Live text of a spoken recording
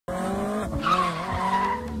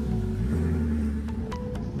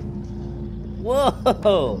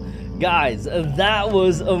Whoa, guys, that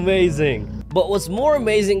was amazing. But what's more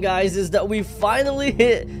amazing, guys, is that we finally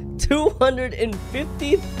hit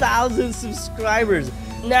 250,000 subscribers.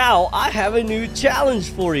 Now, I have a new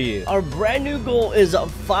challenge for you. Our brand new goal is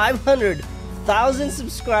 500,000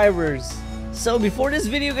 subscribers. So before this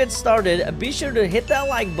video gets started, be sure to hit that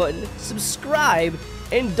like button, subscribe,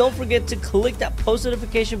 and don't forget to click that post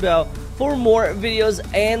notification bell for more videos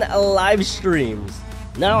and live streams.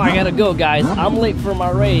 Now I gotta go, guys. I'm late for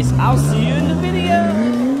my race. I'll see you in the video.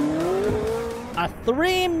 A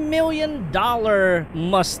 $3 million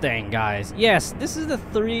Mustang, guys. Yes, this is the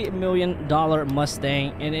 $3 million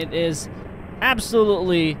Mustang, and it is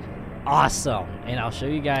absolutely awesome. And I'll show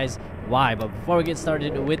you guys why. But before we get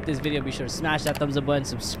started with this video, be sure to smash that thumbs up button,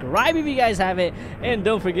 subscribe if you guys haven't, and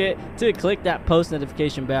don't forget to click that post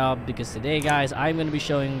notification bell, because today, guys, I'm going to be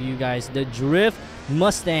showing you guys the Drift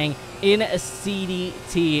Mustang in a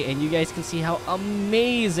CDT, and you guys can see how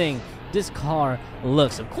amazing this car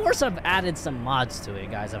looks. Of course, I've added some mods to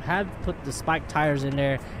it, guys. I've had put the spike tires in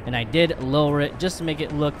there, and I did lower it just to make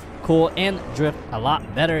it look cool and drift a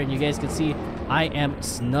lot better. And you guys can see I am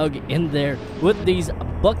snug in there with these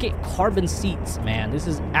bucket carbon seats, man. This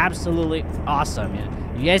is absolutely awesome.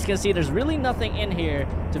 You guys can see there's really nothing in here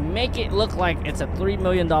to make it look like it's a $3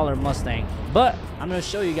 million Mustang, but I'm going to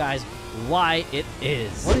show you guys why it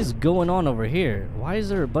is. What is going on over here? Why is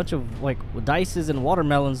there a bunch of like dices and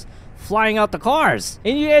watermelons flying out the cars?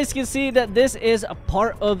 And you guys can see that this is a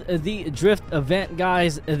part of the drift event,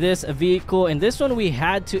 guys, this vehicle. And this one we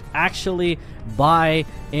had to actually buy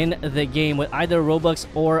in the game with either Robux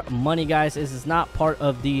or money, guys. This is not part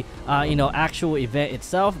of the actual event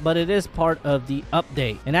itself, but it is part of the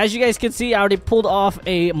update. And as you guys can see, I already pulled off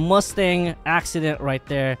a Mustang accident right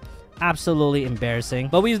there. Absolutely embarrassing,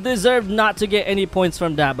 but we deserve not to get any points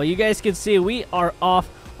from that. But you guys can see we are off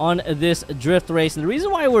on this drift race, and the reason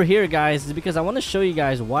why we're here, guys, is because I want to show you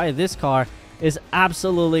guys why this car is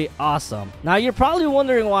absolutely awesome. Now you're probably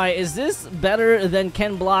wondering, why is this better than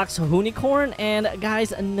Ken Block's Unicorn? And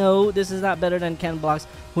guys, no, this is not better than Ken Block's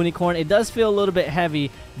Unicorn. It does feel a little bit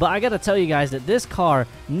heavy, but I gotta tell you guys that this car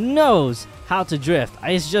knows how to drift.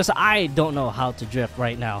 It's just I don't know how to drift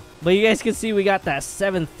right now. But you guys can see we got that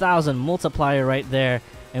 7,000 multiplier right there,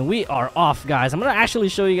 and we are off, guys. I'm gonna actually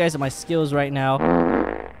show you guys my skills right now.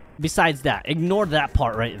 Besides that, ignore that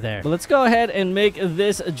part right there. But let's go ahead and make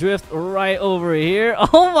this drift right over here.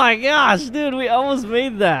 Oh my gosh, dude, we almost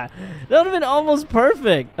made that. That would have been almost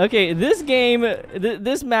perfect. Okay, this game,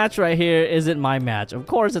 this match right here isn't my match. Of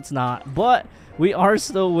course it's not, but we are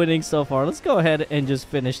still winning so far. Let's go ahead and just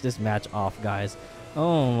finish this match off, guys.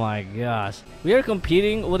 Oh my gosh. We are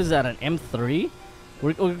competing, what is that, an M3?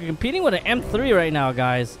 We're competing with an M3 right now,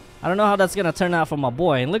 guys. I don't know how that's gonna turn out for my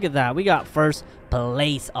boy. And look at that, we got first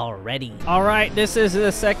place already. All right, this is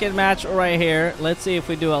the second match right here. Let's see if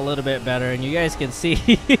we do a little bit better. And you guys can see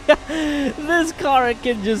this car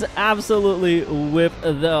can just absolutely whip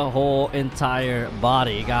the whole entire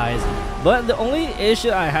body, guys. But the only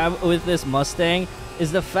issue I have with this Mustang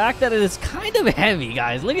is the fact that it is kind of heavy,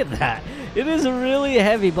 guys. Look at that. It is really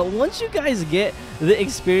heavy, but once you guys get the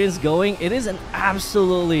experience going, it is an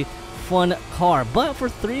absolutely fun car. But for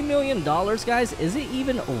 $3 million, guys, is it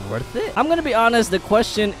even worth it? I'm gonna be honest, the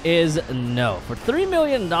question is no. For $3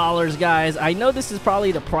 million, guys, I know this is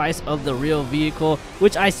probably the price of the real vehicle,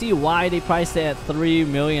 which I see why they priced it at $3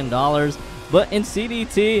 million, but in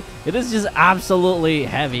CDT, it is just absolutely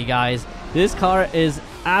heavy, guys. This car is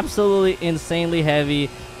absolutely insanely heavy,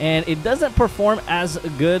 and it doesn't perform as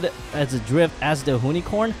good as a drift as the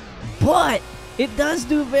Unicorn, but it does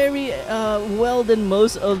do very well than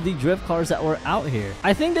most of the drift cars that were out here.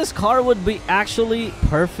 I think this car would be actually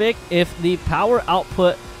perfect if the power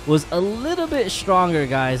output was a little bit stronger,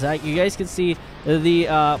 guys. You guys can see the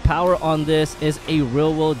power on this is a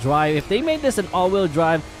rear-wheel drive. If they made this an all-wheel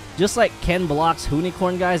drive, just like Ken Block's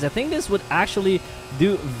Unicorn, guys, I think this would actually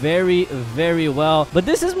do very, very well. But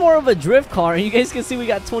this is more of a drift car, and you guys can see we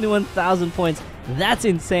got 21,000 points. That's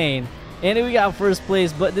insane. And we got first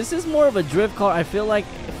place, but this is more of a drift car, I feel like,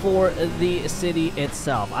 for the city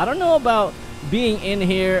itself. I don't know about being in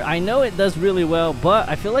here. I know it does really well, but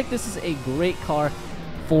I feel like this is a great car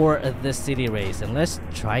for the city race, and let's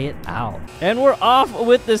try it out. And we're off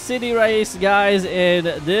with the city race, guys, and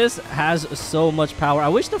this has so much power. I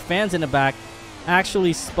wish the fans in the back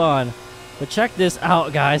actually spun, but check this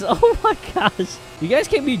out, guys. Oh my gosh, you guys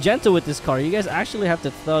can't be gentle with this car. You guys actually have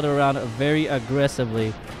to throw it around very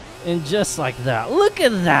aggressively. And just like that, look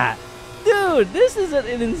at that, dude. This is an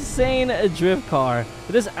insane drift car.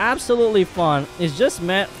 It is absolutely fun. It's just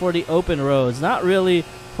meant for the open roads, not really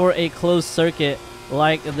for a closed circuit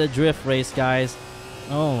like the drift race, guys.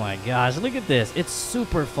 Oh my gosh, look at this. It's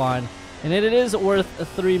super fun, and it is worth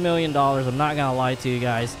 $3 million. I'm not gonna lie to you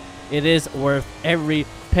guys. It is worth every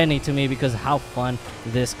penny to me because of how fun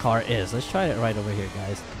this car is. Let's try it right over here,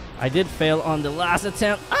 guys. I did fail on the last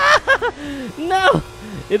attempt. Ah, no!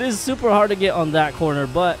 It is super hard to get on that corner,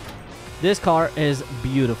 but this car is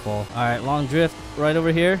beautiful. All right, long drift right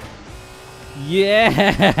over here.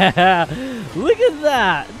 Yeah! Look at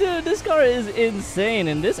that! Dude, this car is insane,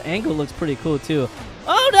 and this angle looks pretty cool, too.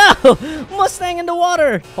 Oh, no! Mustang in the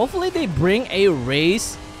water! Hopefully, they bring a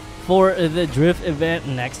race for the drift event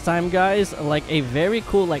next time, guys. Like a very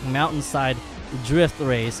cool like mountainside drift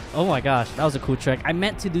race. Oh my gosh, that was a cool trick. I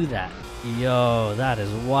meant to do that. Yo, that is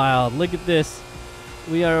wild. Look at this.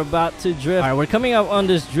 We are about to drift. All right, we're coming up on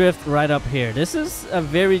this drift right up here. This is a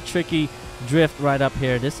very tricky drift right up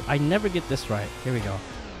here. I never get this right. Here we go.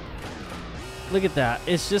 Look at that.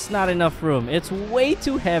 It's just not enough room. It's way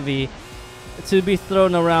too heavy to be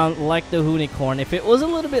thrown around like the unicorn. If it was a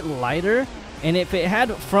little bit lighter, and if it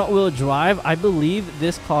had front-wheel drive, I believe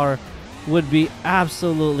this car would be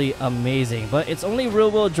absolutely amazing. But it's only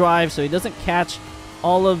rear-wheel drive, so it doesn't catch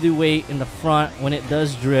all of the weight in the front when it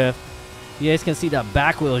does drift. You guys can see that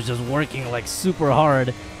back wheel is just working like super hard,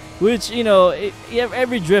 which, you know,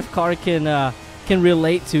 every drift car can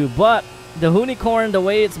relate to. But the unicorn, the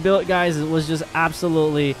way it's built, guys, it was just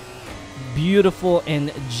absolutely beautiful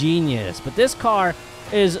and genius. But this car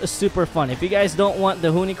is super fun. If you guys don't want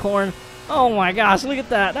the unicorn, oh my gosh, look at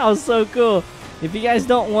that. That was so cool. If you guys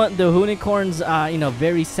don't want the unicorn's, you know,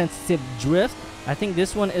 very sensitive drift, I think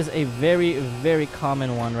this one is a very, very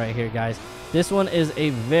common one right here, guys. This one is a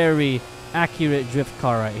very accurate drift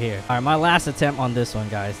car right here. All right, my last attempt on this one,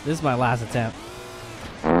 guys. This is my last attempt.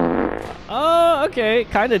 Oh, okay.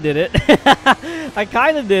 Kind of did it. I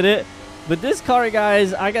kind of did it. But this car,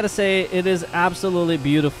 guys, I gotta say, it is absolutely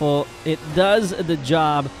beautiful. It does the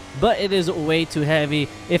job, but it is way too heavy.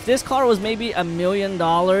 If this car was maybe $1 million,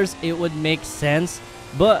 it would make sense.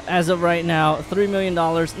 But as of right now, $3 million,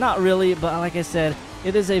 not really. But like I said,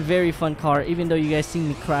 it is a very fun car. Even though you guys see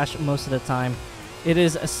me crash most of the time, it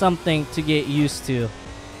is something to get used to.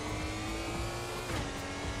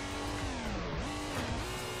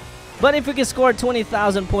 But if we can score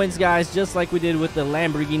 20,000 points, guys, just like we did with the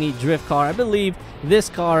Lamborghini drift car, I believe this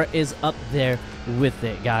car is up there with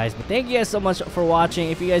it, guys. But thank you guys so much for watching.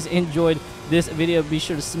 If you guys enjoyed this video, be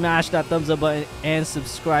sure to smash that thumbs up button and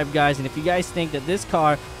subscribe, guys. And if you guys think that this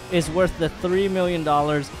car is worth the $3 million,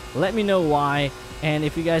 let me know why. And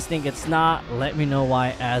if you guys think it's not, let me know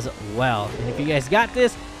why as well. And if you guys got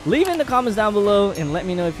this, leave it in the comments down below and let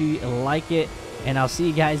me know if you like it. And I'll see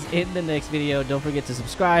you guys in the next video. Don't forget to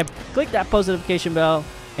subscribe, click that post notification bell,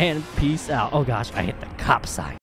 and peace out. Oh gosh, I hit the cop sign.